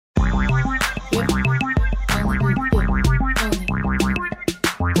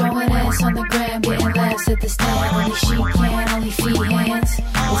Only she can, only feet hands.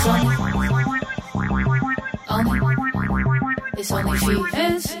 It's only feet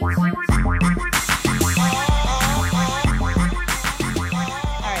hands.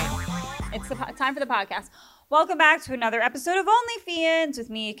 It's the time for the podcast. Welcome back to another episode of Only Fians with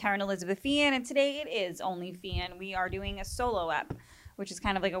me, Karen Elizabeth Fian, and today it is Only Fian. We are doing a solo ep, which is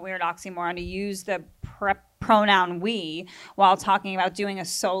kind of like a weird oxymoron to use the pronoun we while talking about doing a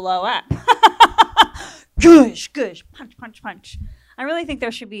solo ep. Gush, gush, punch, punch, punch. I really think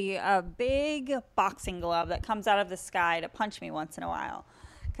there should be a big boxing glove that comes out of the sky to punch me once in a while,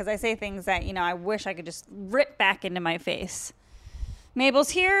 because I say things that, you know, I wish I could just rip back into my face.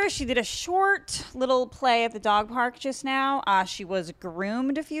 Mabel's here. She did a short little play at the dog park just now. She was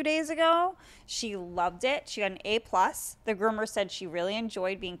groomed a few days ago. She loved it. She got an A+. The groomer said she really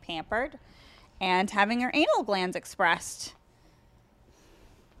enjoyed being pampered and having her anal glands expressed.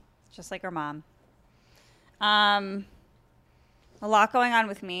 Just like her mom. A lot going on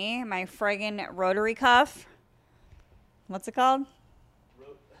with me. My friggin' rotary cuff. What's it called?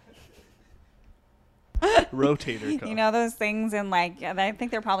 Rotator cuff. You know those things in, like, I think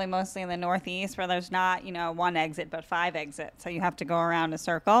they're probably mostly in the Northeast where there's not, you know, one exit but 5 exits. So you have to go around a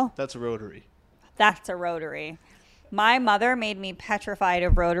circle. That's a rotary. That's a rotary. My mother made me petrified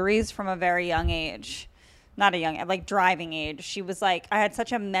of rotaries from a very young age. Not a young, like driving age. She was like, I had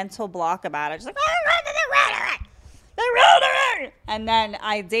such a mental block about it. She's like, the rotary. And then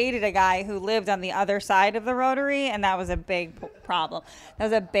I dated a guy who lived on the other side of the rotary, and that was a big problem. That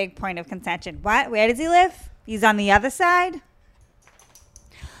was a big point of contention. What? Where does he live? He's on the other side?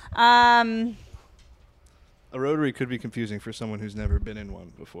 A rotary could be confusing for someone who's never been in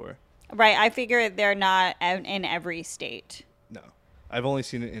one before. Right. I figure they're not in every state. No. I've only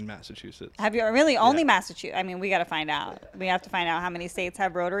seen it in Massachusetts. Have you really? Only Yeah. Massachusetts? I mean, we got to find out. We have to find out how many states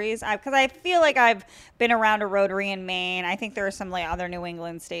have rotaries. Because I feel like I've been around a rotary in Maine. I think there are some like other New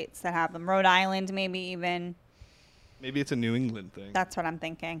England states that have them. Rhode Island, maybe even. Maybe it's a New England thing. That's what I'm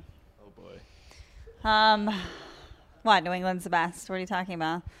thinking. Oh, boy. What? New England's the best. What are you talking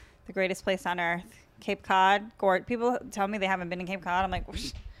about? The greatest place on earth. Cape Cod. People tell me they haven't been in Cape Cod. I'm like,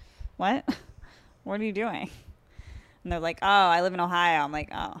 what? What are you doing? And they're like, oh, I live in Ohio. I'm like,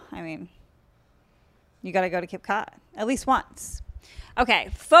 oh, I mean, you got to go to Cape Cod at least once.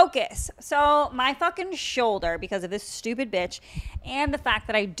 Okay, focus. So my fucking shoulder, because of this stupid bitch and the fact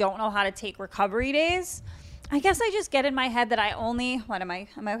that I don't know how to take recovery days, I guess I just get in my head that am I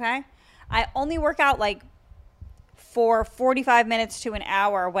okay? I only work out like for 45 minutes to an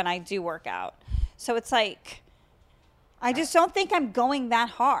hour when I do work out. So it's like, I just don't think I'm going that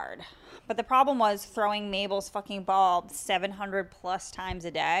hard. But the problem was throwing Mabel's fucking ball 700 plus times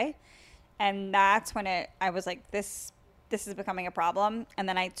a day. And that's when I was like, this is becoming a problem. And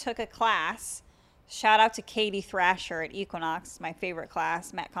then I took a class. Shout out to Katie Thrasher at Equinox, my favorite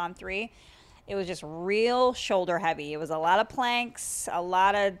class, Metcon 3. It was just real shoulder heavy. It was a lot of planks, a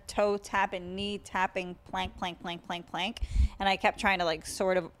lot of toe tapping, knee tapping, plank, plank, plank, plank, plank. And I kept trying to like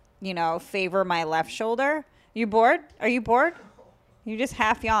sort of, you know, favor my left shoulder. You bored? Are you bored? You just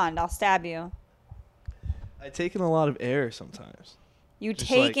half yawned. I'll stab you. I take in a lot of air sometimes. You Just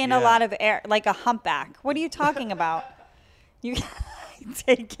take like, in yeah. a lot of air, like a humpback. What are you talking about? You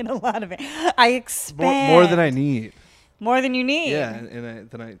take in a lot of air. I expand. More than I need. More than you need. Yeah, and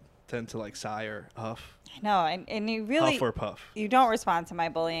then I tend to like sigh or huff. I know, and you really... Huff or puff. You don't respond to my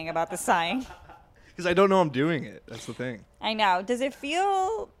bullying about the sighing. Because I don't know I'm doing it. That's the thing. I know. Does it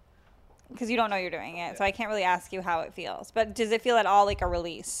feel... Because you don't know you're doing it, so I can't really ask you how it feels. But does it feel at all like a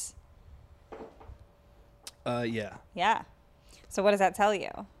release? Yeah. Yeah. So what does that tell you?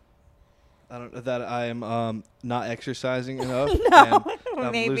 I don't that I am not exercising enough. No, and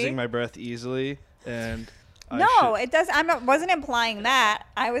I'm maybe. losing my breath easily, and It does. Wasn't implying that.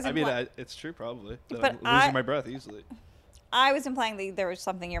 it's true probably. That But I'm losing my breath easily. I was implying that there was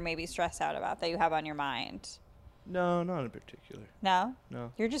something you're maybe stressed out about that you have on your mind. No, not in particular. No?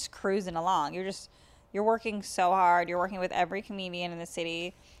 No. You're just cruising along. You're working so hard. You're working with every comedian in the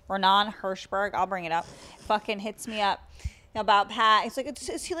city. Renan Hirschberg, I'll bring it up, fucking hits me up about Pat. He's like,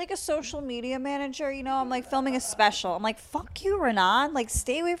 is he like a social media manager? You know, I'm like filming a special. I'm like, fuck you, Renan. Like,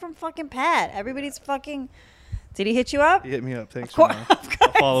 stay away from fucking Pat. Everybody's fucking... Did he hit you up? He hit me up. Thanks, Of Renan. course.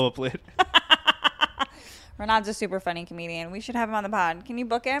 I'll follow up later. Renan's a super funny comedian. We should have him on the pod. Can you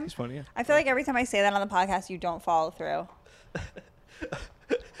book him? He's funny, yeah. I feel like every time I say that on the podcast, you don't follow through.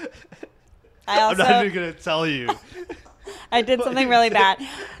 I'm not even going to tell you. I did something really bad.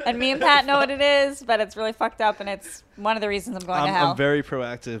 And me and Pat know what it is, but it's really fucked up, and it's one of the reasons I'm going to hell. I'm very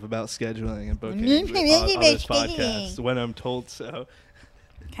proactive about scheduling and booking on this podcast when I'm told so.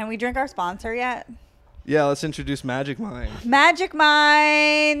 Can we drink our sponsor yet? Yeah, let's introduce Magic Mind. Magic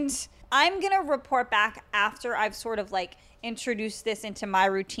Mind. I'm going to report back after I've sort of like introduced this into my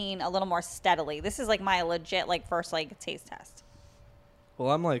routine a little more steadily. This is like my legit like first like taste test.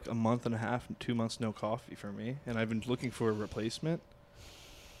 Well, I'm like a month and a half, 2 months no coffee for me, and I've been looking for a replacement.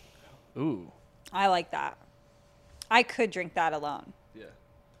 Ooh. I like that. I could drink that alone. Yeah.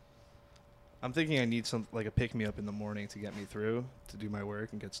 I'm thinking I need some like a pick me up in the morning to get me through to do my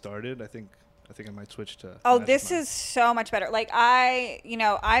work and get started. I think I might switch to. Oh, Magic this Mind. is so much better. Like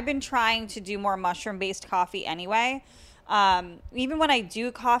I've been trying to do more mushroom-based coffee anyway. Even when I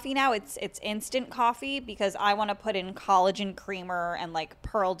do coffee now, it's instant coffee because I want to put in collagen creamer and like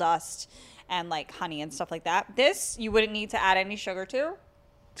pearl dust and like honey and stuff like that. This you wouldn't need to add any sugar to.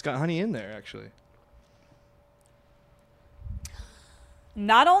 It's got honey in there actually.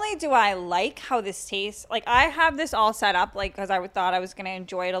 Not only do I like how this tastes, like I have this all set up, like because I thought I was going to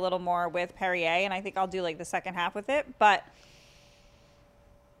enjoy it a little more with Perrier, and I think I'll do like the second half with it. But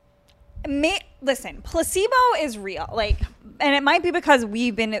listen, placebo is real, like, and it might be because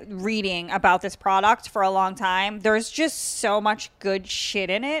we've been reading about this product for a long time. There's just so much good shit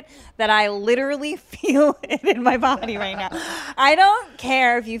in it that I literally feel it in my body right now. I don't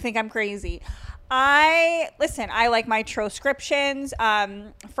care if you think I'm crazy. I like my transcriptions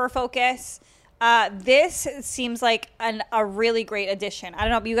for Focus. This seems like a really great addition. I don't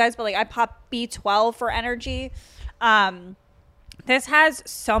know about you guys, but like I pop B12 for energy. This has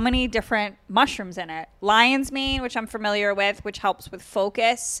so many different mushrooms in it. Lion's mane, which I'm familiar with, which helps with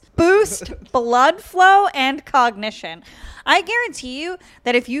focus, boost blood flow, and cognition. I guarantee you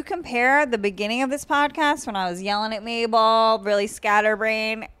that if you compare the beginning of this podcast when I was yelling at Mabel, really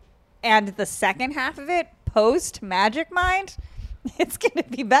scatterbrain, and the second half of it, post Magic Mind, it's going to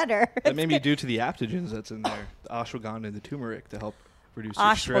be better. That may be due to the aptogens that's in there, the ashwagandha and the turmeric to help reduce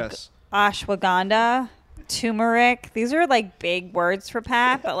your stress. Ashwagandha, turmeric. These are like big words for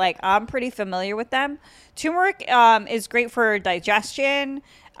Pat, but like I'm pretty familiar with them. Turmeric is great for digestion.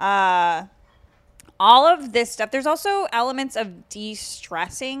 All of this stuff. There's also elements of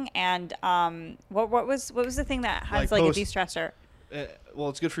de-stressing and what was the thing that has like a de-stressor? Well,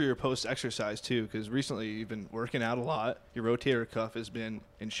 it's good for your post-exercise, too, because recently you've been working out a lot. Your rotator cuff has been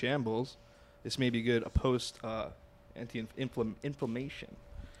in shambles. This may be good, a post-anti-inflammation.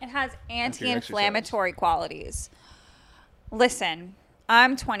 It has anti-inflammatory qualities. Listen,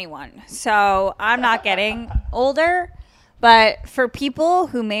 I'm 21, so I'm not getting older. But for people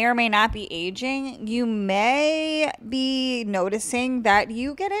who may or may not be aging, you may be noticing that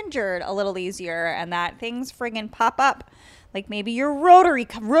you get injured a little easier and that things friggin' pop up. Like maybe your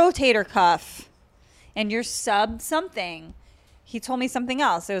rotator cuff and your sub something. He told me something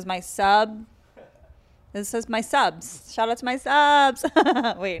else. It was my sub. This says my subs. Shout out to my subs.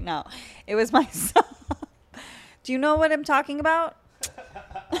 Wait, no. It was my sub. Do you know what I'm talking about?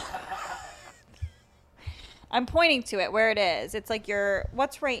 I'm pointing to it where it is. It's like your,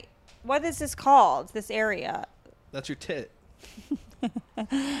 what is this called? This area. That's your tit.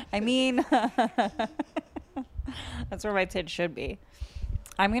 I mean, that's where my tit should be.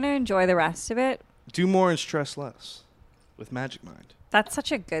 I'm going to enjoy the rest of it. Do more and stress less with Magic Mind. That's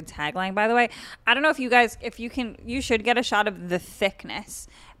such a good tagline, by the way. I don't know if you guys, you should get a shot of the thickness,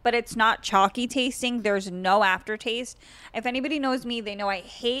 but it's not chalky tasting. There's no aftertaste. If anybody knows me, they know I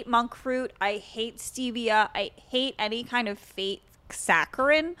hate monk fruit. I hate stevia. I hate any kind of fake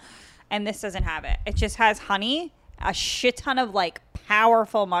saccharin, and this doesn't have it. It just has honey, a shit ton of like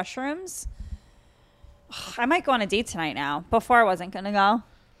powerful mushrooms. I might go on a date tonight now. Before I wasn't going to go.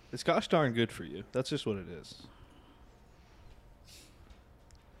 It's gosh darn good for you. That's just what it is.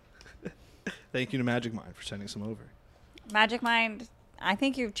 Thank you to Magic Mind for sending some over. Magic Mind, I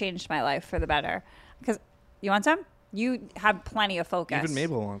think you've changed my life for the better. Because you want some? You have plenty of focus. Even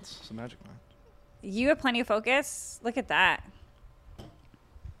Mabel wants some Magic Mind. You have plenty of focus. Look at that.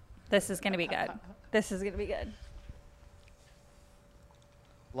 This is going to be good. This is going to be good.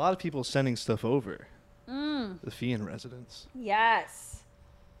 A lot of people sending stuff over. The Fian residents. Yes.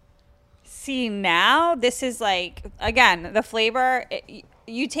 See, now this is like, again, the flavor,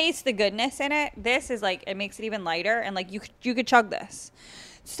 you taste the goodness in it. This is like, it makes it even lighter, and like you could chug this.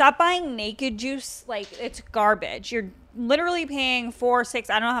 Stop buying naked juice like it's garbage. You're literally paying $4, $6,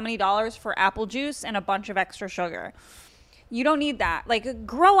 I don't know how many dollars for apple juice and a bunch of extra sugar. You don't need that. Like,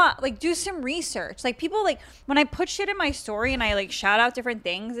 grow up. Like, do some research. Like, people, like, when I put shit in my story and I, like, shout out different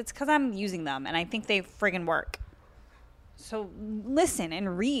things, it's because I'm using them and I think they friggin' work. So, listen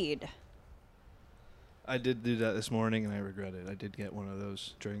and read. I did do that this morning and I regret it. I did get one of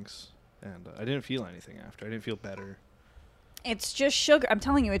those drinks and I didn't feel anything after. I didn't feel better. It's just sugar. I'm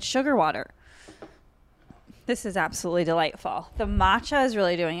telling you, it's sugar water. This is absolutely delightful. The matcha is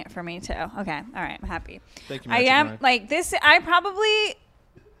really doing it for me too. Okay. All right. I'm happy. Thank you, I Magic am Mind. like this. I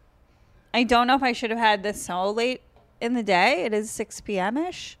don't know if I should have had this so late in the day. It is 6 p.m.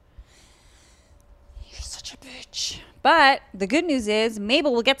 ish. You're such a bitch. But the good news is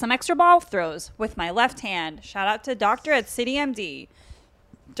Mabel will get some extra ball throws with my left hand. Shout out to Doctor at City MD.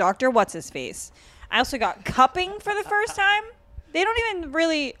 Dr. What's His Face. I also got cupping for the first time. They don't even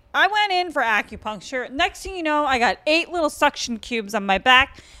really. I went in for acupuncture. Next thing you know, I got 8 little suction cubes on my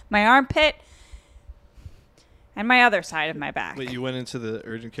back, my armpit, and my other side of my back. Wait, you went into the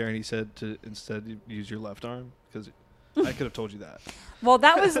urgent care and he said to instead use your left arm? Because I could have told you that. Well,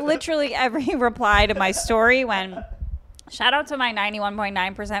 that was literally every reply to my story when. Shout out to my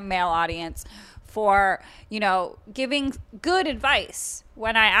 91.9% male audience for, giving good advice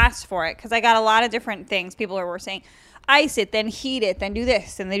when I asked for it. Because I got a lot of different things. People were saying, ice it, then heat it, then do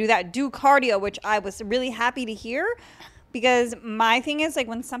this, and they do that. Do cardio, which I was really happy to hear. Because my thing is, like,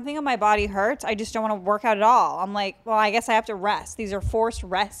 when something on my body hurts, I just don't want to work out at all. I'm like, well, I guess I have to rest. These are forced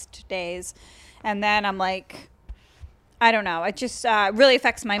rest days. And then I'm like, I don't know. It just really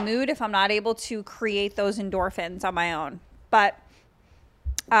affects my mood if I'm not able to create those endorphins on my own. But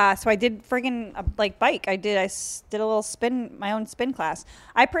so I did friggin' bike. I did a little spin, my own spin class.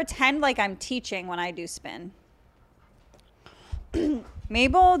 I pretend like I'm teaching when I do spin.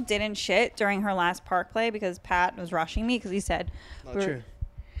 Mabel didn't shit during her last park play because Pat was rushing me because he said we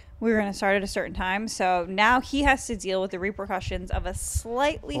were going to start at a certain time. So now he has to deal with the repercussions of a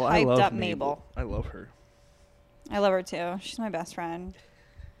slightly hyped up Mabel. I love her. I love her too. She's my best friend.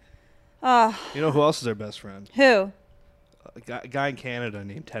 You know who else is our best friend? Who? A guy in Canada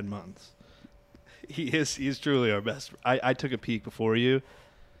named Ted Months. He's truly our best. I took a peek before you,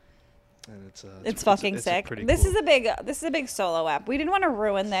 and it's fucking sick. This cool. is a big solo app. We didn't want to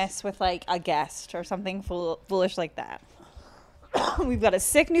ruin this with like a guest or something foolish like that. We've got a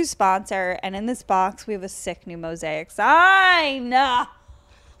sick new sponsor, and in this box we have a sick new mosaic sign.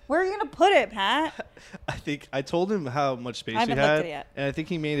 Where are you gonna put it, Pat? I think I told him how much space I we haven't looked had, at it yet. and I think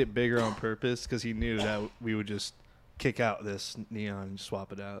he made it bigger on purpose because he knew that we would just kick out this neon and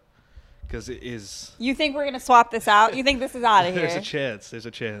swap it out. Because it is. You think we're gonna swap this out? You think this is out of here? There's a chance. There's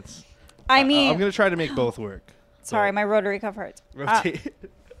a chance. I mean, I'm gonna try to make both work. sorry, my rotary cuff hurts. Rotate.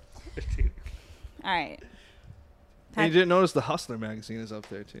 All right. And you didn't notice the Hustler magazine is up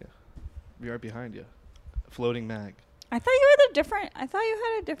there too. We are behind you. Floating mag. I thought you had a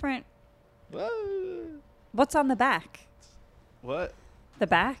different. What? What's on the back? What? The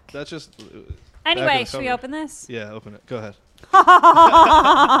back? That's just. Anyway, should we open this? Yeah, open it. Go ahead.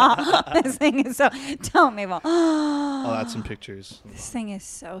 This thing is so. Don't, Mabel. I'll add some pictures. This thing is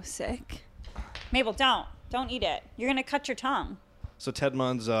so sick. Mabel, don't eat it. You're gonna cut your tongue. So Ted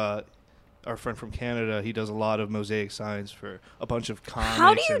Munns, our friend from Canada, he does a lot of mosaic signs for a bunch of comics.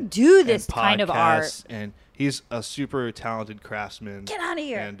 How do you do this and kind of art? podcasts, And he's a super talented craftsman. Get out of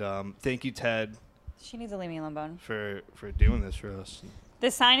here. And thank you, Ted, She needs to leave me alone, Bone. for doing this for us.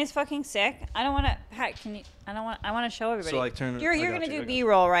 This sign is fucking sick. I don't want to. Pat, can you? I don't want. I want to show everybody. So like turn. You're I gonna got you, I do got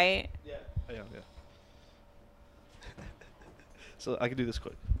B-roll, right? you. Yeah. So I can do this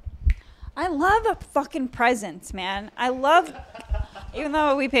quick. I love the fucking presents, man. I love, even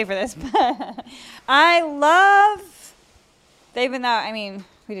though we pay for this, but I love. Even though I mean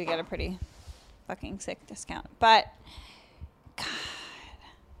we did get a pretty fucking sick discount, but God,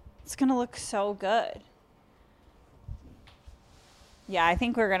 it's gonna look so good. Yeah, I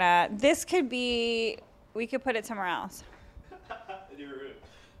think we're gonna. This could be. We could put it somewhere else.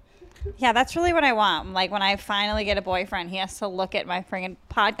 Yeah, that's really what I want. Like when I finally get a boyfriend, he has to look at my friggin'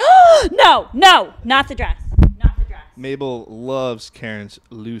 pod. No, not the dress. Not the dress. Mabel loves Karen's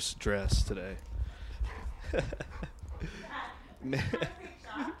loose dress today. Pat, you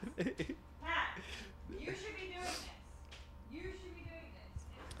should be doing this. You should be doing this.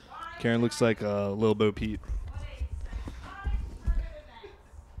 Karen looks like Lil Bo Peep.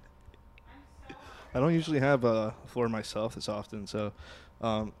 I don't usually have a floor myself this often, so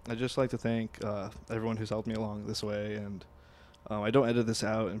I'd just like to thank everyone who's helped me along this way, and I don't edit this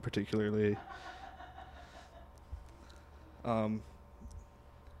out in particularly. What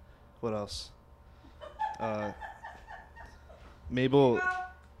else? Mabel.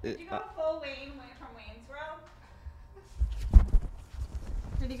 Did you go full Wayne from Wayne's World?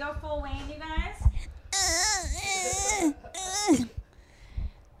 Did he go full Wayne, you guys?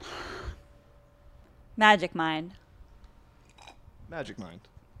 Magic Mind. Magic Mind.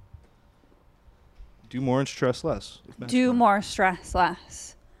 Do more and stress less. Do more, stress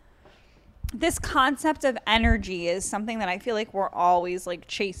less. This concept of energy is something that I feel like we're always like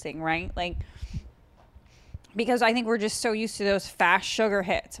chasing, right? Like because I think we're just so used to those fast sugar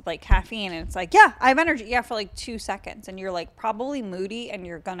hits of like caffeine, and it's like, yeah, I have energy, yeah, for like 2 seconds, and you're like probably moody and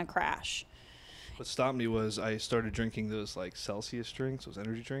you're gonna crash. What stopped me was I started drinking those like Celsius drinks, those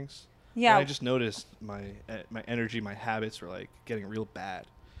energy drinks. Yeah. And I just noticed my energy, my habits were like getting real bad.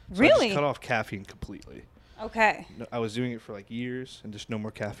 So I Really? just cut off caffeine completely. Okay. No, I was doing it for like years, and just no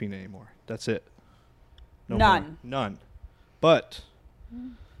more caffeine anymore. That's it. No None. more. None. But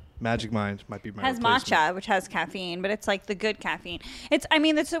Magic Mind might be my Has replacement. matcha, which has caffeine, but it's like the good caffeine. It's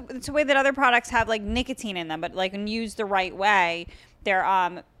a way that other products have like nicotine in them, but like when used the right way, they're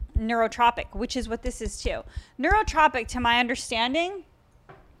neurotropic, which is what this is too. Neurotropic, to my understanding.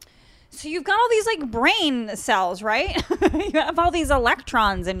 So you've got all these like brain cells, right? You have all these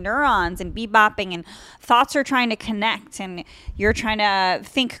electrons and neurons and bebopping, and thoughts are trying to connect, and you're trying to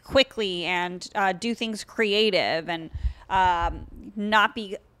think quickly and do things creative and not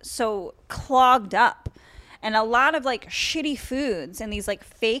be so clogged up. And a lot of like shitty foods and these like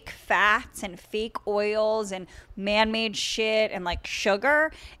fake fats and fake oils and man-made shit and like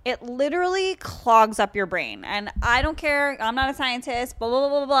sugar, it literally clogs up your brain. And I don't care, I'm not a scientist, blah, blah,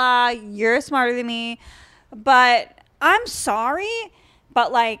 blah, blah, blah. You're smarter than me. But I'm sorry,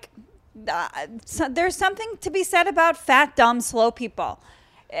 but like there's something to be said about fat, dumb, slow people.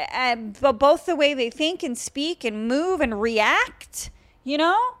 But both the way they think and speak and move and react, you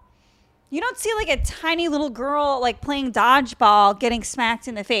know? You don't see like a tiny little girl like playing dodgeball getting smacked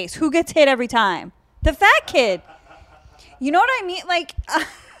in the face. Who gets hit every time? The fat kid. You know what I mean? Like,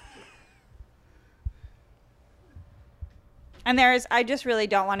 and I just really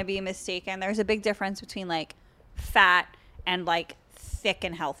don't want to be mistaken. There's a big difference between like fat and like thick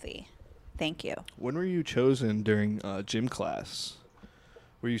and healthy. Thank you. When were you chosen during gym class?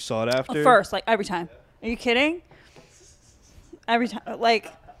 Were you sought after? First, like every time. Are you kidding? Every time. Like,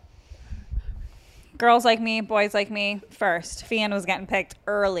 girls like me, boys like me, first. Fian was getting picked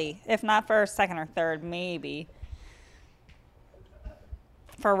early. If not first, second, or third, maybe.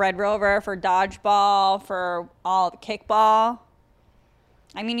 For Red Rover, for dodgeball, for all the kickball.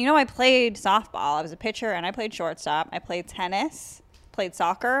 I mean, you know, I played softball. I was a pitcher, and I played shortstop. I played tennis, played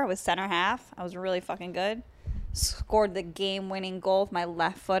soccer. I was center half. I was really fucking good. Scored the game-winning goal with my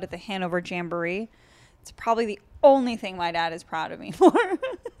left foot at the Hanover Jamboree. It's probably the only thing my dad is proud of me for.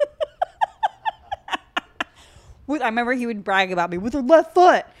 I remember he would brag about me with her left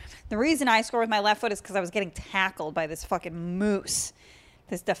foot. The reason I scored with my left foot is because I was getting tackled by this fucking moose,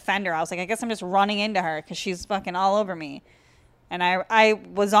 this defender. I was like, I guess I'm just running into her because she's fucking all over me. And I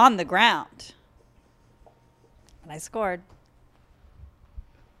was on the ground. And I scored.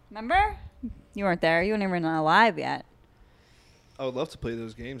 Remember? You weren't there. You weren't even alive yet. I would love to play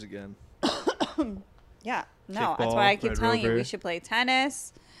those games again. Yeah. No, that's Kickball, why I keep Red telling you Rover. we should play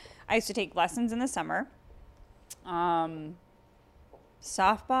tennis. I used to take lessons in the summer. Softball,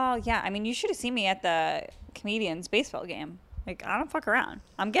 yeah. I mean, you should have seen me at the comedians baseball game. Like, I don't fuck around.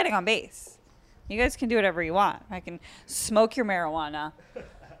 I'm getting on base. You guys can do whatever you want. I can smoke your marijuana,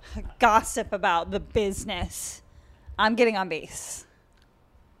 gossip about the business. I'm getting on base.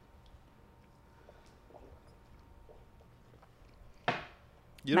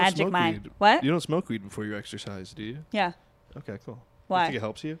 You don't Magic smoke Mind. weed. What? You don't smoke weed before you exercise, do you? Yeah. Okay, cool. Why? You think it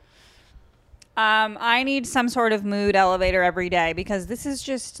helps you? I need some sort of mood elevator every day because this is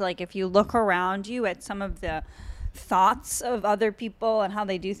just like if you look around you at some of the thoughts of other people and how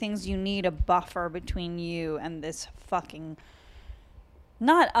they do things, you need a buffer between you and this fucking,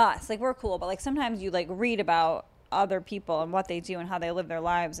 not us, like we're cool, but like sometimes you like read about other people and what they do and how they live their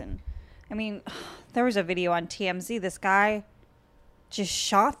lives. And I mean, there was a video on TMZ, this guy just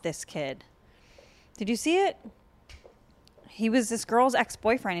shot this kid. Did you see it? He was this girl's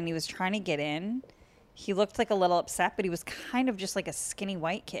ex-boyfriend, and he was trying to get in. He looked like a little upset, but he was kind of just like a skinny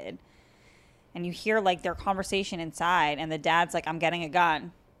white kid. And you hear like their conversation inside, and the dad's like, I'm getting a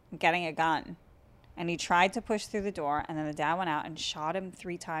gun. I'm getting a gun. And he tried to push through the door, and then the dad went out and shot him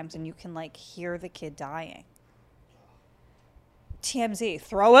 3 times, and you can like hear the kid dying. TMZ,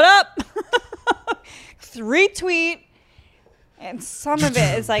 throw it up. Retweet. And some of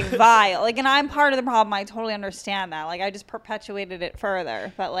it is like vile. Like, and I'm part of the problem. I totally understand that. Like, I just perpetuated it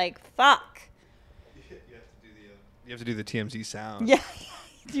further. But like, fuck. You have to do the TMZ sound. Yeah,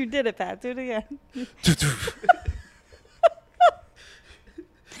 you did it, Pat. Do it again.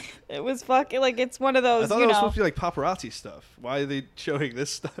 It was fucking like it's one of those. I thought you it was know. supposed to be like paparazzi stuff. Why are they showing this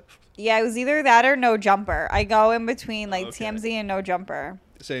stuff? Yeah, it was either that or No Jumper. I go in between like Okay. TMZ and No Jumper.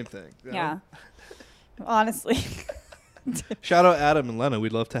 Same thing. you know? Yeah. Honestly. Shout out Adam and Lena.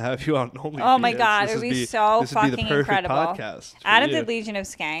 We'd love to have you on Only. Oh my Fans. God, This it would be be so this would be the fucking perfect incredible. Podcast for Adam you. did Legion of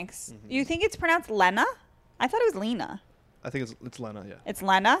Skanks. You think it's pronounced Lena? I thought it was Lena. I think it's Lena. Yeah. It's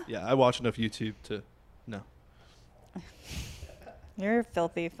Lena? Yeah, I watch enough YouTube to know. You're a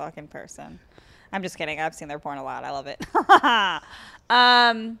filthy fucking person. I'm just kidding. I've seen their porn a lot. I love it.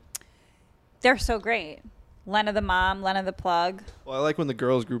 They're so great. Lena the mom, Lena the plug. Well, I like when the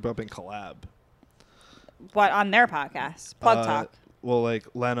girls group up and collab. What, on their podcast? Plug Talk. Well, like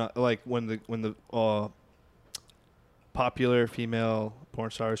Lena, like when the popular female porn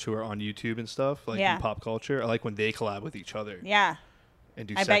stars who are on YouTube and stuff, like Yeah. in pop culture, I like when they collab with each other Yeah. and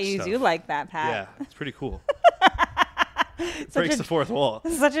do I sex bet you stuff. do like that, Pat. Yeah, it's pretty cool. Such Breaks a- the fourth wall.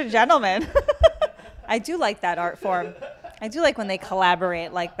 Such a gentleman. I do like that art form. I do like when they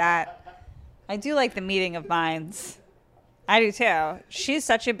collaborate like that. I do like the meeting of minds. I do too. She's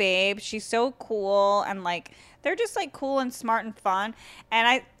such a babe. She's so cool, and like they're just like cool and smart and fun. And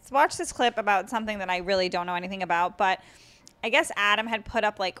I watched this clip about something that I really don't know anything about, but I guess Adam had put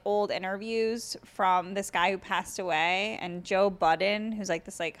up like old interviews from this guy who passed away, and Joe Budden, who's like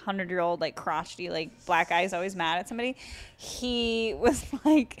this like 100-year-old like crotchety like black guy who's always mad at somebody. He was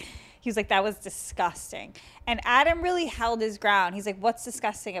like that was disgusting. And Adam really held his ground. He's like, what's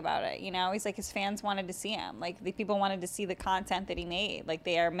disgusting about it? You know, he's like, his fans wanted to see him. Like the people wanted to see the content that he made. Like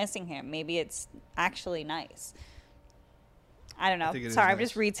they are missing him. Maybe it's actually nice. I don't know. think it is Sorry, I'm nice.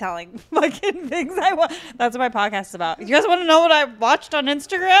 just retelling fucking things I want. That's what my podcast is about. You guys want to know what I watched on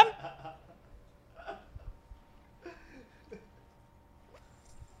Instagram?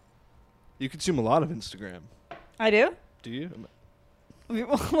 You consume a lot of Instagram. I do? Do you?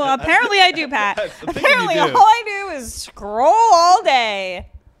 Well, apparently I do, Pat. I'm thinking you Apparently do. all I do is scroll all day.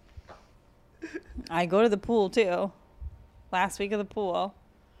 I go to the pool, too. Last week of the pool.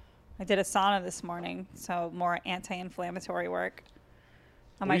 I did a sauna this morning, so more anti-inflammatory work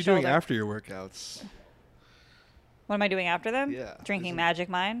on What my are you shoulder. doing after your workouts? What am I doing after them? Yeah. Drinking Is it- Magic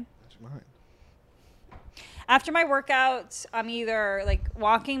Mind. That's mine. After my workouts, I'm either like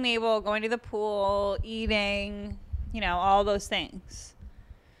walking Mabel, going to the pool, eating, you know, all those things.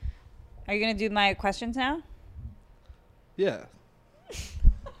 Are you going to do my questions now? Yeah.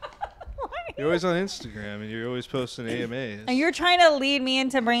 You're always on Instagram and you're always posting AMAs. And you're trying to lead me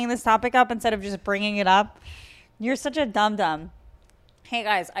into bringing this topic up instead of just bringing it up. You're such a dum-dum. Hey,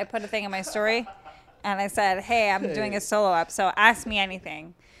 guys, I put a thing in my story, and I said, hey, I'm doing a solo up, so ask me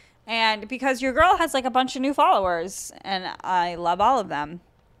anything. And because your girl has, like, a bunch of new followers, and I love all of them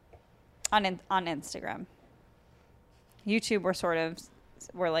on Instagram. YouTube,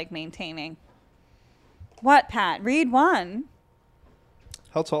 we're, like, maintaining. What, Pat? Read one.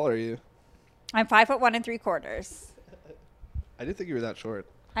 How tall are you? I'm 5'1" 3/4. I didn't think you were that short.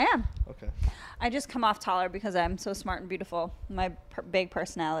 I am. Okay. I just come off taller because I'm so smart and beautiful. My big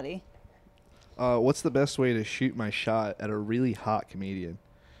personality. What's the best way to shoot my shot at a really hot comedian?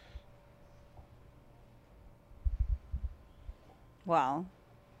 Well,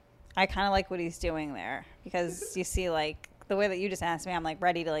 I kind of like what he's doing there because you see, like, the way that you just asked me, I'm, like,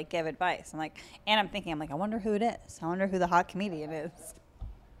 ready to, like, give advice. I'm like, and I'm thinking, I'm like, I wonder who it is. I wonder who the hot comedian is.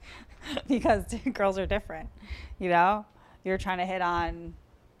 Because girls are different, you know? You're trying to hit on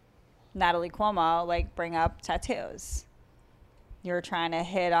Natalie Cuomo, like, bring up tattoos. You're trying to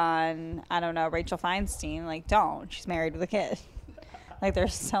hit on, I don't know, Rachel Feinstein, like, don't. She's married with a kid. Like,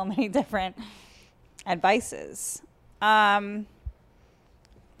 there's so many different advices. But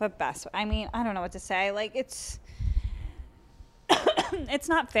best, I mean, I don't know what to say. Like, it's it's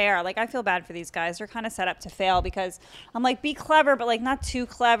not fair. Like, I feel bad for these guys. They're kind of set up to fail because I'm like, be clever, but, like, not too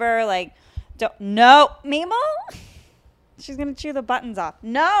clever. Like, don't, no, Mabel? She's going to chew the buttons off.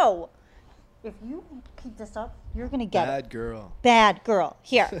 No. If you keep this up, you're going to get it. Bad girl. Bad girl.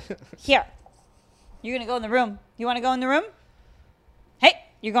 Here. Here. You're going to go in the room. You want to go in the room? Hey,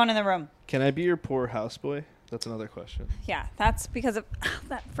 you're going in the room. Can I be your poor houseboy? That's another question. Yeah, that's because of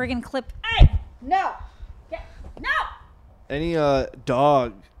that friggin' clip. Hey, no. Yeah, no. Any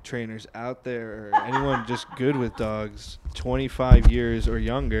dog trainers out there or anyone just good with dogs, 25 years or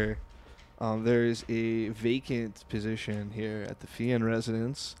younger, there's a vacant position here at the Fian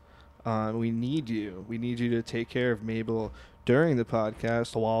residence. We need you. We need you to take care of Mabel during the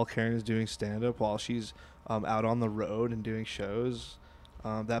podcast while Karen is doing stand-up, while she's out on the road and doing shows.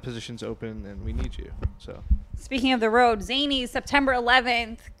 That position's open, and we need you. So. Speaking of the road, Zany's September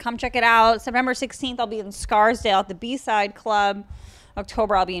 11th. Come check it out. September 16th, I'll be in Scarsdale at the B-Side Club.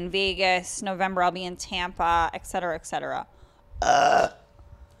 October, I'll be in Vegas. November, I'll be in Tampa, et cetera, et cetera.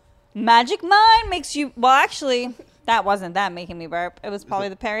 Magic Mind makes you... Well, actually, that wasn't that making me burp. It was probably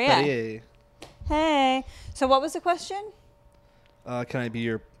the Perrier. Perrier. Hey. So what was the question? Can I be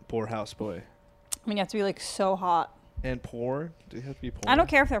your poor houseboy? I mean, you have to be, like, so hot. And poor? Do you have to be poor? I don't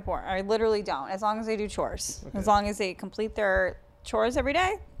care if they're poor. I literally don't. As long as they do chores. Okay. As long as they complete their chores every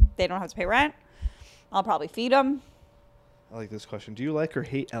day, they don't have to pay rent. I'll probably feed them. I like this question. Do you like or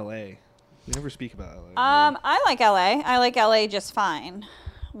hate LA? We never speak about LA. I like LA. I like LA just fine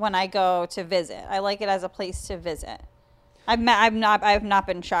when I go to visit. I like it as a place to visit. I've not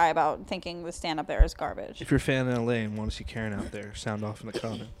been shy about thinking the stand up there is garbage. If you're a fan of LA and want to see Karen out there, sound off in the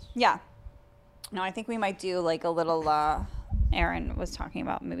comments. Yeah. No, I think we might do like a little. Aaron was talking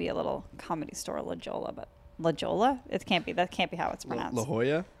about maybe a little comedy store, La Jolla, but La Jolla? That can't be how it's pronounced. La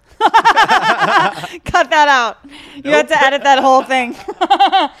Jolla? Cut that out. You Nope. had to edit that whole thing.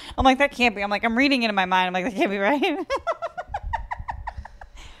 I'm like, that can't be. I'm reading it in my mind. I'm like, that can't be right.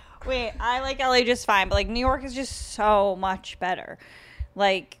 Wait, I like LA just fine, but like New York is just so much better.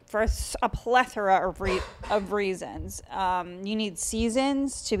 Like for a plethora of reasons. You need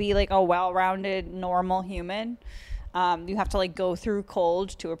seasons to be like a well-rounded, normal human. You have to like go through cold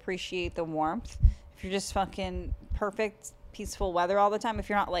to appreciate the warmth. If you're just fucking perfect, peaceful weather all the time, if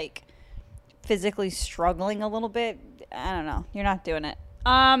you're not like physically struggling a little bit, I don't know, you're not doing it.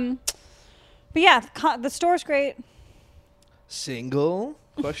 But yeah, the store's great. Single?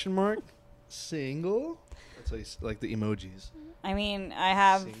 Question mark? Single? That's like the emojis. I mean, I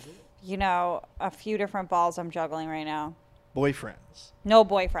have, Single? a few different balls I'm juggling right now. Boyfriends. No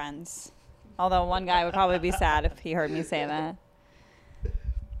boyfriends. Although one guy would probably be sad if he heard me say that.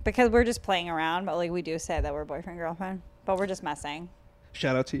 Because we're just playing around, but like we do say that we're boyfriend, girlfriend. But we're just messing.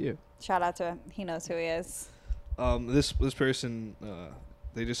 Shout out to you. Shout out to him. He knows who he is. This person,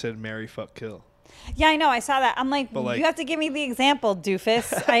 they just said marry, fuck, kill. Yeah, I know. I saw that. I'm like, But, like- you have to give me the example,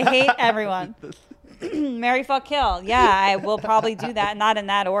 doofus. I hate everyone. Marry, fuck, kill. Yeah, I will probably do that. Not in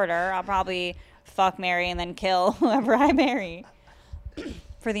that order. I'll probably fuck, marry, and then kill whoever I marry.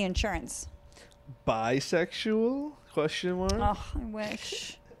 For the insurance. Bisexual? Question mark? Oh, I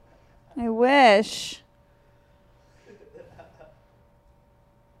wish. I wish.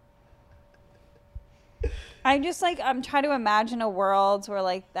 I just like, I'm trying to imagine a world where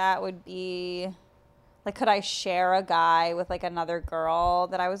like that would be, like, could I share a guy with like another girl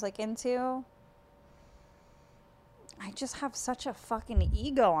that I was like into? I just have such a fucking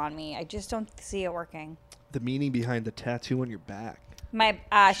ego on me. I just don't see it working. The meaning behind the tattoo on your back. She's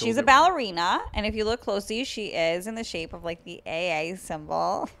a Shoulder. ballerina, and if you look closely, she is in the shape of like the AA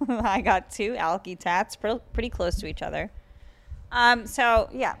symbol. I got two alky tats pretty close to each other. So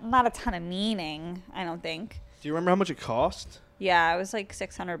yeah, not a ton of meaning, I don't think. Do you remember how much it cost? Yeah, it was like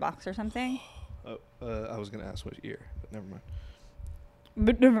 $600 or something. I was going to ask what year, but never mind.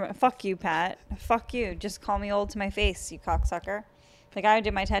 But never mind. Fuck you, Pat. Fuck you. Just call me old to my face, you cocksucker. The guy who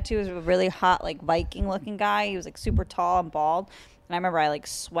did my tattoo was a really hot, like Viking looking guy. He was like super tall and bald. And I remember I like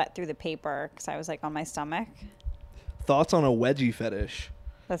sweat through the paper because I was like on my stomach. Thoughts on a wedgie fetish?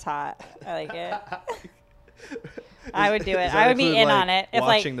 That's hot. I like it. I would do it. Does that I would be include, in like, on it. If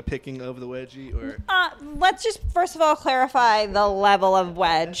watching the picking of the wedgie, or let's just first of all clarify the level of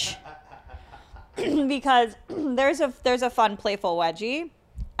wedge. Because there's a fun playful wedgie,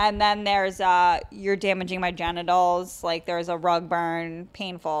 and then there's you're damaging my genitals, like there's a rug burn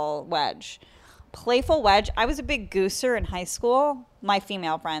painful wedge. Playful wedge, I was a big gooser in high school, my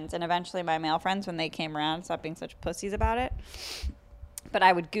female friends, and eventually my male friends when they came around stopped being such pussies about it. But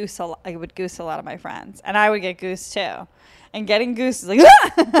I would goose a lot of my friends, and I would get goose too. And getting goose is like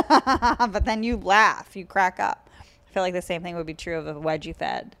but then you laugh, you crack up. I feel like the same thing would be true of a wedgie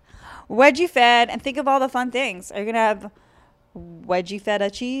fed, and think of all the fun things. Are you gonna have wedgie feta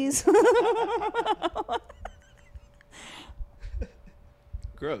cheese?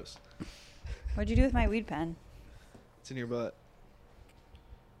 gross. What'd you do with my weed pen? It's in your butt.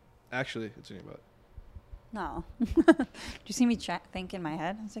 Actually, it's in your butt. No. Did you see me think in my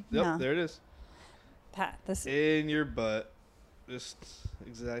head? I was like, Yep, no. there it is. Pat, this In your butt. Just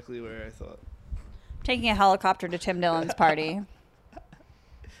exactly where I thought. taking a helicopter to Tim Dillon's party.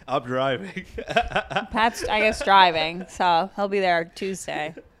 I'm driving. Pat's, I guess, driving, so he'll be there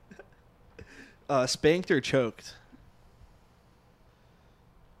Tuesday. Spanked or choked?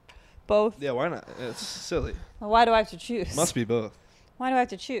 Both. Yeah, why not? It's silly. Well, why do I have to choose? Must be both. Why do I have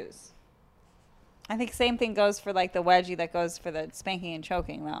to choose? I think same thing goes for like the wedgie that goes for the spanking and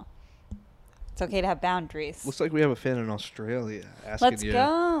choking, though. It's okay to have boundaries. Looks like we have a fan in Australia asking Let's you,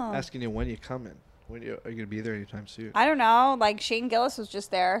 go. asking you when you coming. Are you gonna be there anytime soon? I don't know. Like Shane Gillis was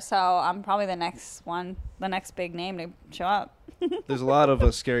just there, so I'm probably the next big name to show up. There's a lot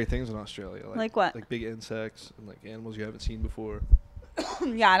of scary things in Australia. Like what? Like big insects and like animals you haven't seen before.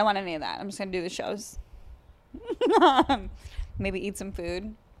 Yeah, I don't want any of that. I'm just gonna do the shows. Maybe eat some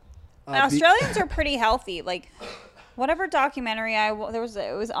food. Australians are pretty healthy. Like Whatever documentary there was,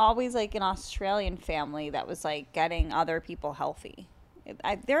 it was always like an Australian family that was like getting other people healthy.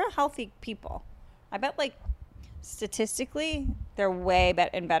 They're healthy people. I bet like statistically they're way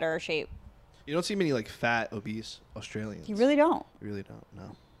in better shape. You don't see many like fat, obese Australians. You really don't. You really don't.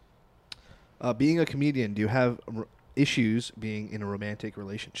 No. Being a comedian, do you have issues being in a romantic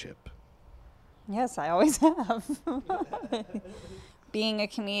relationship? Yes, I always have. Being a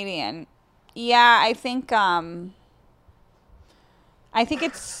comedian. Yeah, I think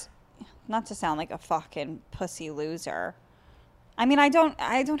it's not to sound like a fucking pussy loser. I mean, I don't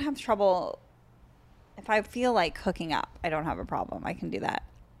have trouble if I feel like hooking up. I don't have a problem. I can do that.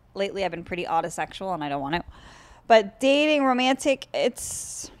 Lately I've been pretty autosexual and I don't want to. But dating romantic,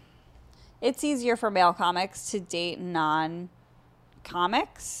 it's easier for male comics to date non-comics.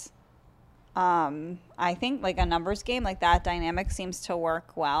 I think like a numbers game, like that dynamic seems to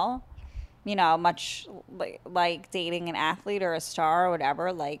work well. You know, much like dating an athlete or a star or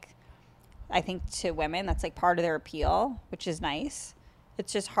whatever. Like, I think to women, that's like part of their appeal, which is nice.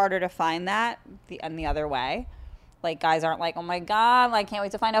 It's just harder to find that the other way. Like, guys aren't like, oh my God, I can't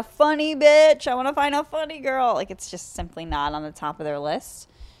wait to find a funny bitch. I want to find a funny girl. Like, it's just simply not on the top of their list.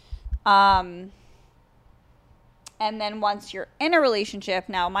 And then once you're in a relationship,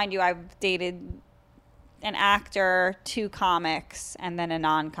 now, mind you, I've dated an actor, 2 comics, and then a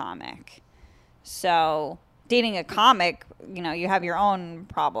non-comic. So dating a comic, you know, you have your own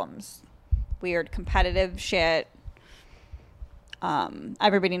problems. Weird competitive shit.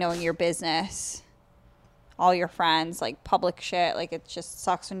 Everybody knowing your business. All your friends, like public shit. Like, it just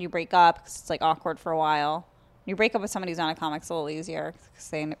sucks when you break up because it's like awkward for a while. When you break up with somebody who's not a comic, it's a little easier.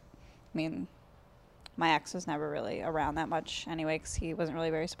 Because my ex was never really around that much anyway because he wasn't really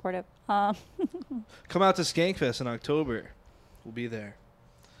very supportive. Come out to Skankfest in October. We'll be there.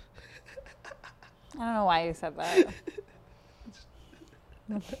 I don't know why you said that.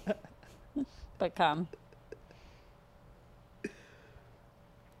 But come.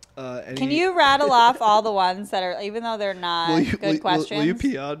 Can you rattle off all the ones that are, even though they're not good questions? Will you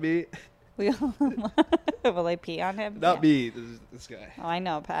pee on me? Will I pee on him? Not me, this guy. Oh, I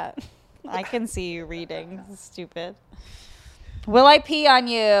know, Pat. I can see you reading. This is stupid. Will I pee on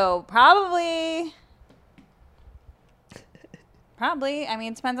you? Probably. Probably. I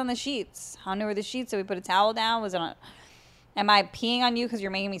mean, it depends on the sheets. How new are the sheets? Did we put a towel down? Was it on? Am I peeing on you because you're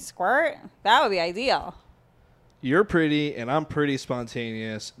making me squirt? That would be ideal. You're pretty, and I'm pretty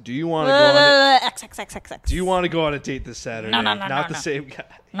spontaneous. Do you want to go on XXXXX. Do you want to go on a date this Saturday? No. Not the same guy.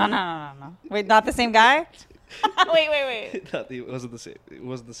 No. Wait, not the same guy? Wait. It wasn't the same. It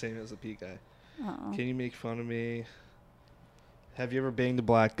wasn't the same as the P guy. Uh-oh. Can you make fun of me? Have you ever banged a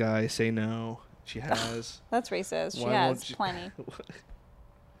black guy? Say no. She has. That's racist. She Why has won't you- plenty.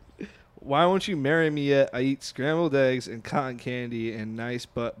 Why won't you marry me yet? I eat scrambled eggs and cotton candy and nice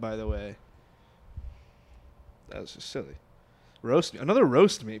butt, by the way. That was just silly. Roast me. Another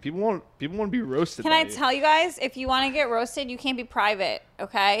roast me. People want to be roasted. Can I tell you guys, if you want to get roasted, you can't be private,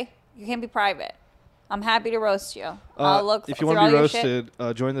 okay? You can't be private. I'm happy to roast you. I'll look if you through want to be all your shit.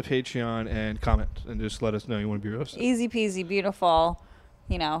 roasted, join the Patreon and comment and just let us know you want to be roasted. Easy peasy, beautiful,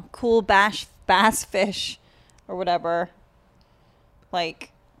 you know, cool bass fish or whatever.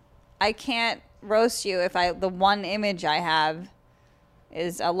 Like, I can't roast you if the one image I have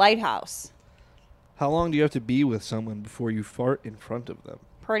is a lighthouse. How long do you have to be with someone before you fart in front of them?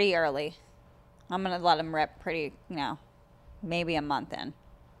 Pretty early. I'm going to let them rip pretty, maybe a month in.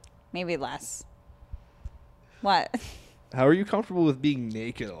 Maybe less. What? How are you comfortable with being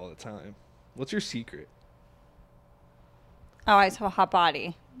naked all the time? What's your secret? Oh, I just have a hot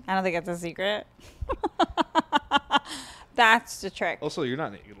body. I don't think that's a secret. That's the trick. Also, you're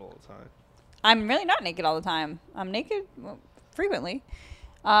not naked all the time. I'm really not naked all the time. I'm naked frequently.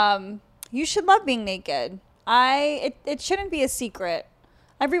 You should love being naked. It shouldn't be a secret.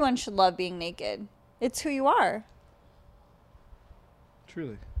 Everyone should love being naked. It's who you are.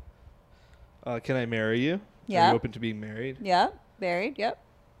 Truly. Can I marry you? Yeah. Are you open to being married? Yep. Married. Yep.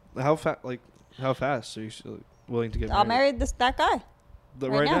 How fast are you still willing to get married? I'll marry that guy.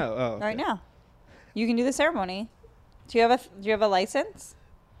 Right now. Oh, okay. Right now. You can do the ceremony. Do you have a license?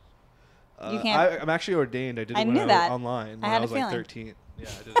 You can't. I'm actually ordained. I did it I when knew I was that. online when I I, had a was like feeling. 13. Yeah,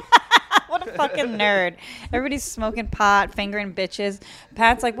 I did it. What a fucking nerd. Everybody's smoking pot, fingering bitches.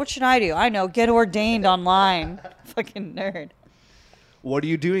 Pat's like, what should I do? I know, get ordained online. Fucking nerd. What are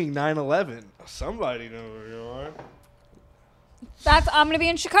you doing 9/11? Somebody know where you are. I'm going to be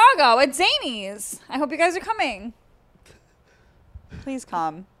in Chicago at Zany's. I hope you guys are coming. Please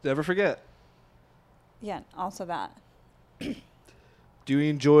come. Never forget. Yeah, also that. Do you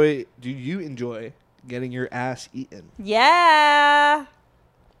enjoy getting your ass eaten. Yeah.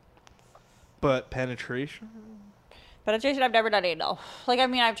 But penetration? Penetration, I've never done anal. Like, I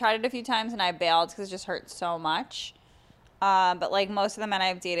mean, I've tried it a few times and I bailed because it just hurts so much. But, like, most of the men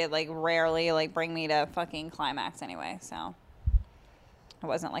I've dated, like, rarely, like, bring me to fucking climax anyway. So, I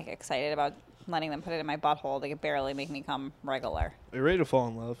wasn't, like, excited about letting them put it in my butthole. They could barely make me come regular. Are you ready to fall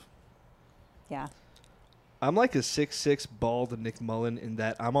in love? Yeah. I'm like a 6'6" bald Nick Mullen in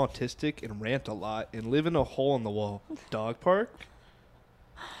that I'm autistic and rant a lot and live in a hole in the wall dog park.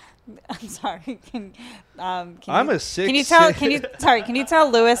 I'm sorry. I'm you, a 6'6". Can you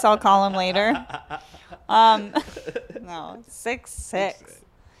tell Lewis I'll call him later? No, 6'6".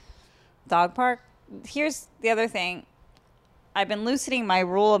 Dog park. Here's the other thing. I've been loosening my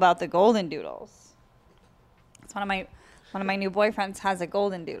rule about the golden doodles. It's one of my new boyfriends has a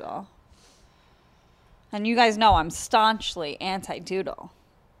golden doodle. And you guys know I'm staunchly anti-doodle.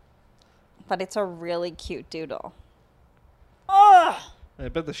 But it's a really cute doodle. Ugh! I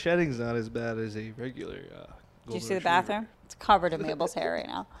bet the shedding's not as bad as a regular Did you golden see the retriever. bathroom? It's covered in Mabel's hair right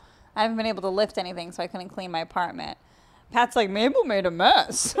now. I haven't been able to lift anything, so I couldn't clean my apartment. Pat's like, Mabel made a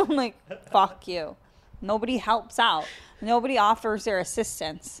mess. I'm like, fuck you. Nobody helps out. Nobody offers their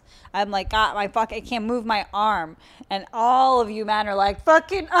assistance. I'm like, God, I can't move my arm. And all of you men are like,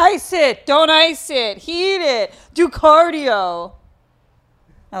 fucking ice it. Don't ice it. Heat it. Do cardio.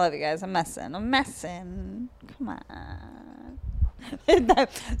 I love you guys. I'm messing. Come on.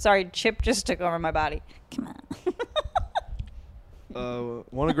 Sorry, Chip just took over my body. Come on.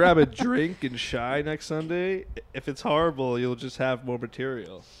 Want to grab a drink and shy next Sunday? If it's horrible, you'll just have more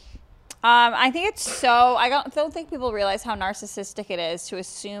material. I think it's so. I don't think people realize how narcissistic it is to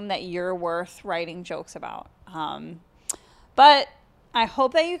assume that you're worth writing jokes about. But I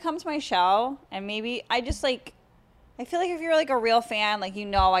hope that you come to my show and maybe I feel like if you're like a real fan, like, you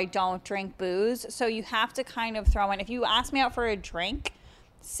know, I don't drink booze. So you have to kind of throw in, if you ask me out for a drink,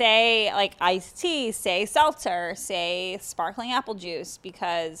 say like iced tea, say seltzer, say sparkling apple juice,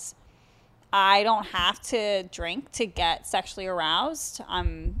 because I don't have to drink to get sexually aroused.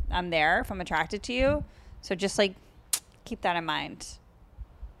 I'm there if I'm attracted to you. So just like keep that in mind.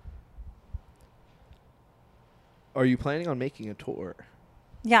 Are you planning on making a tour?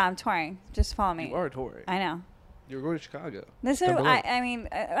 Yeah, I'm touring. Just follow me. You are touring. I know. You're going to Chicago. This is. Down below. I mean,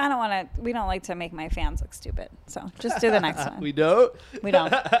 I don't want to. We don't like to make my fans look stupid. So just do the next one. We don't? We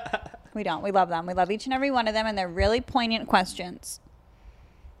don't. We don't. We love them. We love each and every one of them, and they're really poignant questions.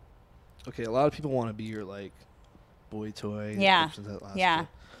 Okay, a lot of people want to be your, like, boy toy. Yeah. Yeah.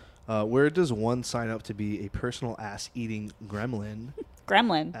 Where does one sign up to be a personal ass-eating gremlin?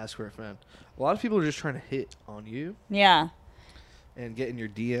 Gremlin. Ask for a friend. A lot of people are just trying to hit on you Yeah. and get in your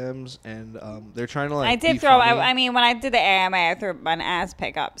DMs, and they're trying to, like, I did be throw. funny. I mean, when I did the AMA, I threw an ass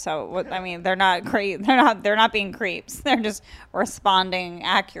pickup. So I mean, they're not They're not being creeps. They're just responding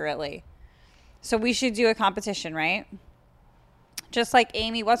accurately. So we should do a competition, right? Just like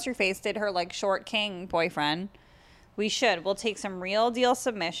Amy, what's her face, did her like short king boyfriend. We should. We'll take some real deal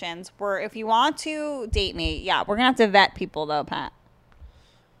submissions. If you want to date me, yeah, we're gonna have to vet people though, Pat.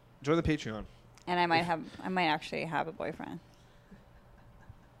 Join the Patreon. And I might actually have a boyfriend.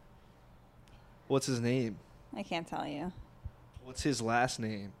 What's his name? I can't tell you. What's his last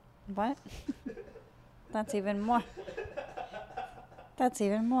name? What? That's even more. That's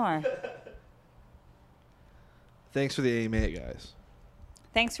even more. Thanks for the AMA, guys.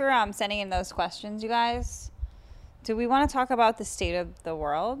 Thanks for sending in those questions, you guys. Do we want to talk about the state of the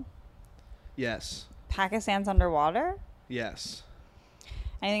world? Yes. Pakistan's underwater? Yes.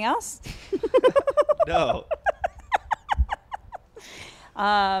 Anything else? No.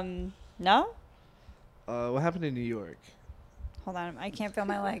 No? What happened in New York? Hold on. I can't feel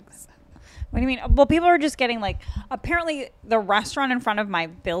my legs. What do you mean? Well, people are just getting like, apparently the restaurant in front of my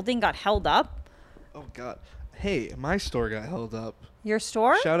building got held up. Oh, God. Hey, my store got held up. Your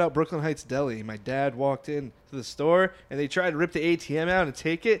store? Shout out Brooklyn Heights Deli. My dad walked in to the store, and they tried to rip the ATM out and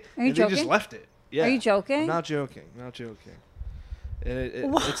take it, Are you and they just joking? left it. Yeah. Are you joking? I'm not joking. Not joking. And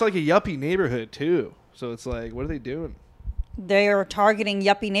it's like a yuppie neighborhood, too. So it's like, what are they doing? They are targeting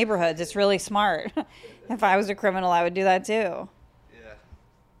yuppie neighborhoods. It's really smart. If I was a criminal, I would do that too. Yeah.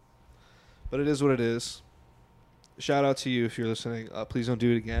 But it is what it is. Shout out to you if you're listening. Please don't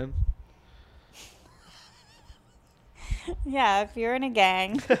do it again. Yeah, if you're in a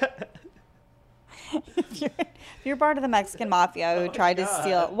gang, if you're part of the Mexican mafia who tried to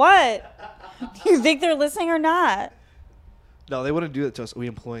steal. What? Do you think they're listening or not? No, they wouldn't do that to us. We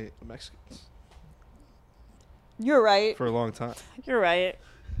employ Mexicans You're right. for a long time. You're right.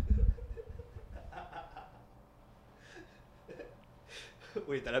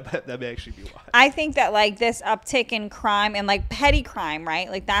 Wait, that may actually be why. I think that like this uptick in crime and like petty crime, right?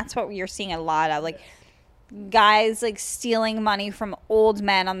 Like that's what you're seeing a lot of. Like guys like stealing money from old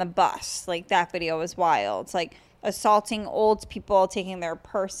men on the bus. Like that video was wild. It's like assaulting old people, taking their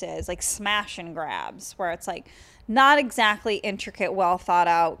purses, like smash and grabs, where it's like not exactly intricate, well thought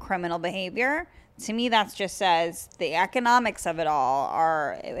out criminal behavior. To me, that just says the economics of it all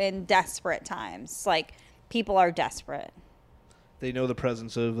are in desperate times. Like people are desperate. They know the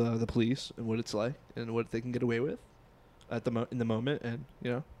presence of the police and what it's like and what they can get away with at in the moment, and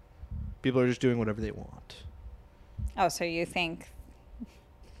people are just doing whatever they want. Oh, so you think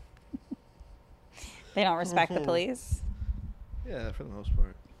they don't respect the police? Yeah, for the most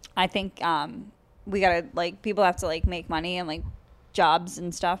part. I think we gotta like people have to like make money and like jobs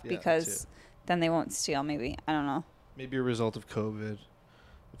and stuff because then they won't steal. Maybe I don't know. Maybe a result of COVID,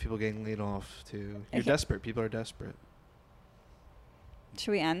 people getting laid off too. You're desperate. People are desperate.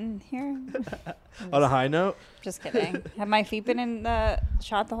 Should we end here? On a high note? Just kidding. Have my feet been in the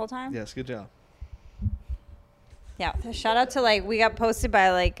shot the whole time? Yes, good job. Yeah. Shout out to like we got posted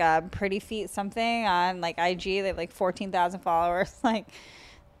by like Pretty Feet something on like IG. They have like 14,000 followers. Like.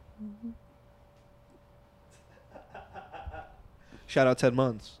 Shout out Ted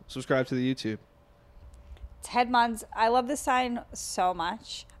Munns. Subscribe to the YouTube. Ted Munns. I love this sign so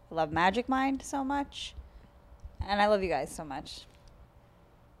much. I love Magic Mind so much. And I love you guys so much.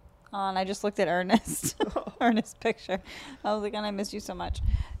 Oh, and I just looked at Ernest. Ernest's picture. I was like, and I miss you so much.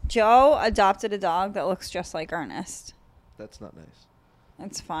 Joe adopted a dog that looks just like Ernest. That's not nice.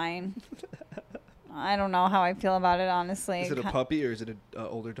 It's fine. I don't know how I feel about it, honestly. Is it a puppy or is it an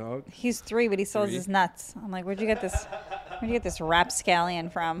older dog? He's 3, but he still has his nuts. I'm like, where'd you get this rapscallion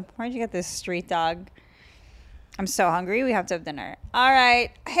from? Where'd you get this street dog? I'm so hungry. We have to have dinner. All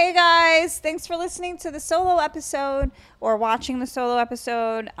right. Hey, guys. Thanks for listening to the solo episode or watching the solo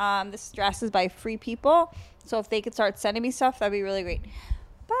episode. This dress is by Free People. So if they could start sending me stuff, that'd be really great.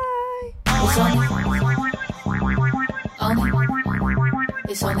 Bye.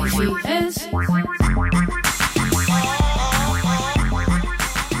 It's only she is.